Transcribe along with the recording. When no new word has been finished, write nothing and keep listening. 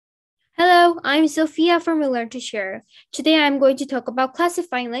I'm Sophia from Learn to Share. Today I'm going to talk about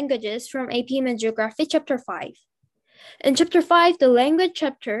classifying languages from AP Human Geography Chapter 5. In Chapter 5, the language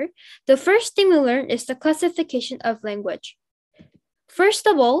chapter, the first thing we learn is the classification of language. First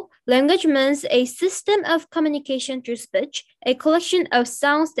of all, language means a system of communication through speech, a collection of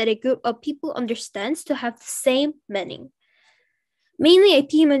sounds that a group of people understands to have the same meaning. Mainly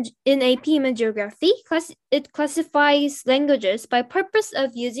in AP Human Geography, it classifies languages by purpose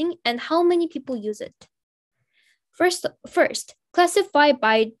of using and how many people use it. First, classify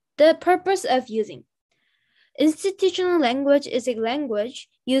by the purpose of using. Institutional language is a language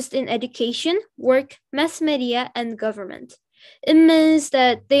used in education, work, mass media, and government. It means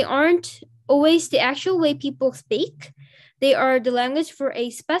that they aren't always the actual way people speak. They are the language for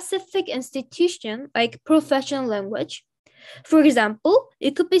a specific institution, like professional language. For example,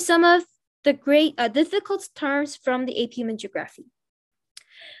 it could be some of the great difficult terms from the AP Human Geography.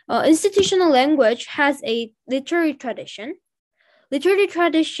 Institutional language has a literary tradition. Literary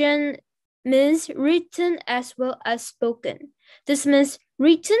tradition means written as well as spoken. This means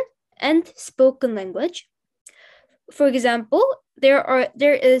written and spoken language. For example, there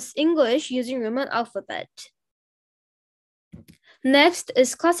is English using Roman alphabet. Next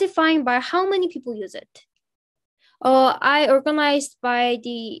is classifying by how many people use it. I organized by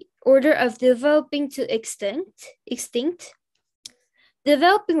the order of developing to extinct.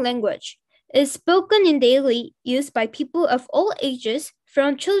 Developing language is spoken in daily use by people of all ages,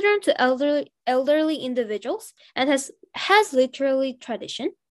 from children to elderly individuals, and has literary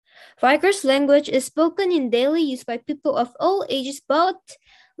tradition. Vigorous language is spoken in daily use by people of all ages, but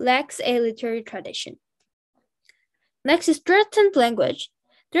lacks a literary tradition. Next is threatened language.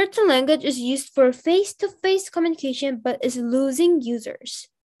 Threatened language is used for face-to-face communication but is losing users.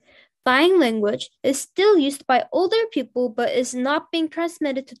 Dying language is still used by older people but is not being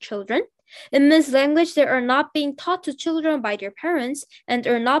transmitted to children. It means language that are not being taught to children by their parents and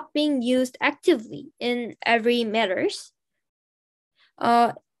are not being used actively in every matters.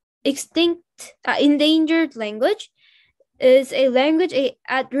 Endangered language is a language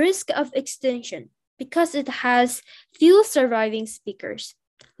at risk of extinction because it has few surviving speakers.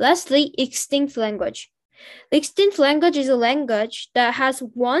 Lastly, extinct language. Extinct language is a language that has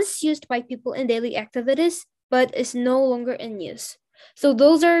once used by people in daily activities, but is no longer in use. So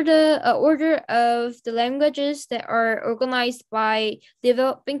those are the order of the languages that are organized by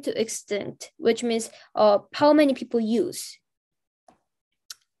developing to extinct, which means how many people use.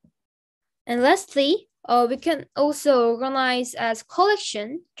 And lastly, we can also organize as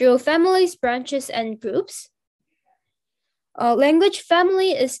collection through families, branches, and groups. Language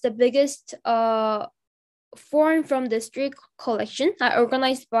family is the biggest form from the strict collection,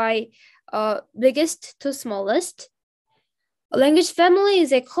 organized by biggest to smallest. A language family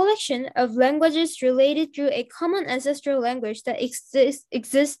is a collection of languages related to a common ancestral language that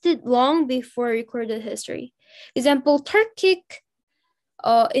existed long before recorded history. Example, Turkic,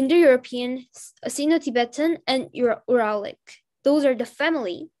 Indo-European, Sino-Tibetan, and Uralic. Those are the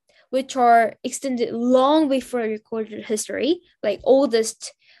family which are extended long before recorded history, like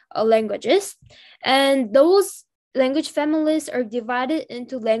oldest languages. And those language families are divided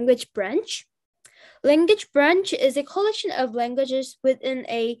into language branch. Language branch is a collection of languages within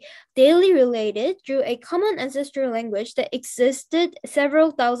a daily related through a common ancestral language that existed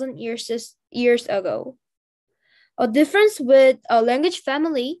several thousand years ago. A difference with a language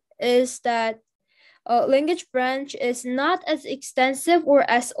family is that language branch is not as extensive or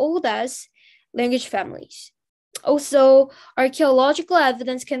as old as language families. Also, archaeological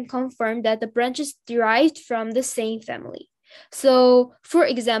evidence can confirm that the branches derived from the same family. So, for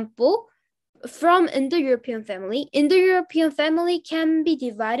example, from Indo-European family can be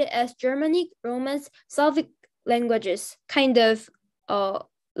divided as Germanic, Romance, Slavic languages, kind of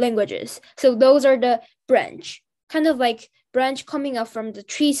languages. So those are the branch, kind of like branch coming up from the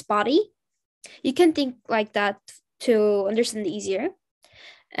tree's body. You can think like that to understand easier.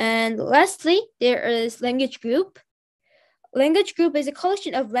 And lastly, there is language group. Language group is a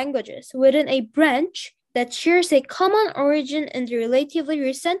collection of languages within a branch that shares a common origin in the relatively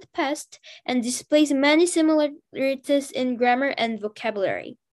recent past and displays many similarities in grammar and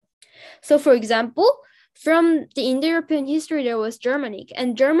vocabulary. So, for example, from the Indo-European history, there was Germanic,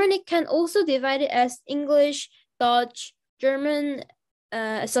 and Germanic can also be divided as English, Dutch, German,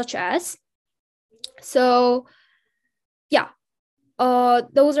 such as. So, yeah,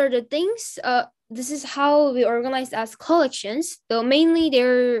 those are the things. This is how we organize as collections. So mainly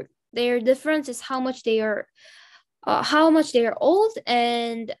their difference is how much they are old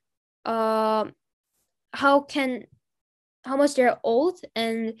and how much they're old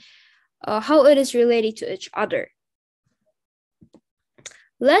and how it is related to each other.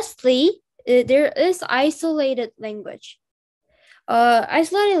 Lastly, there is isolated language.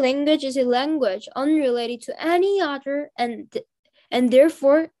 Isolated language is a language unrelated to any other, and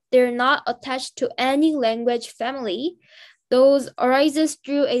therefore they're not attached to any language family. Those arises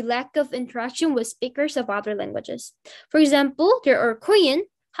through a lack of interaction with speakers of other languages. For example, there are Korean,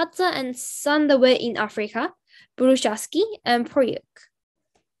 Hanja, and Sandawe in Africa, Burushaski, and Paroik.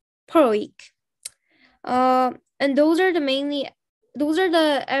 And those are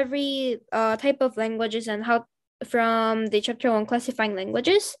the every type of languages and how from the chapter 1 classifying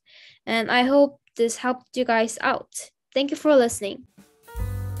languages. And I hope this helped you guys out. Thank you for listening.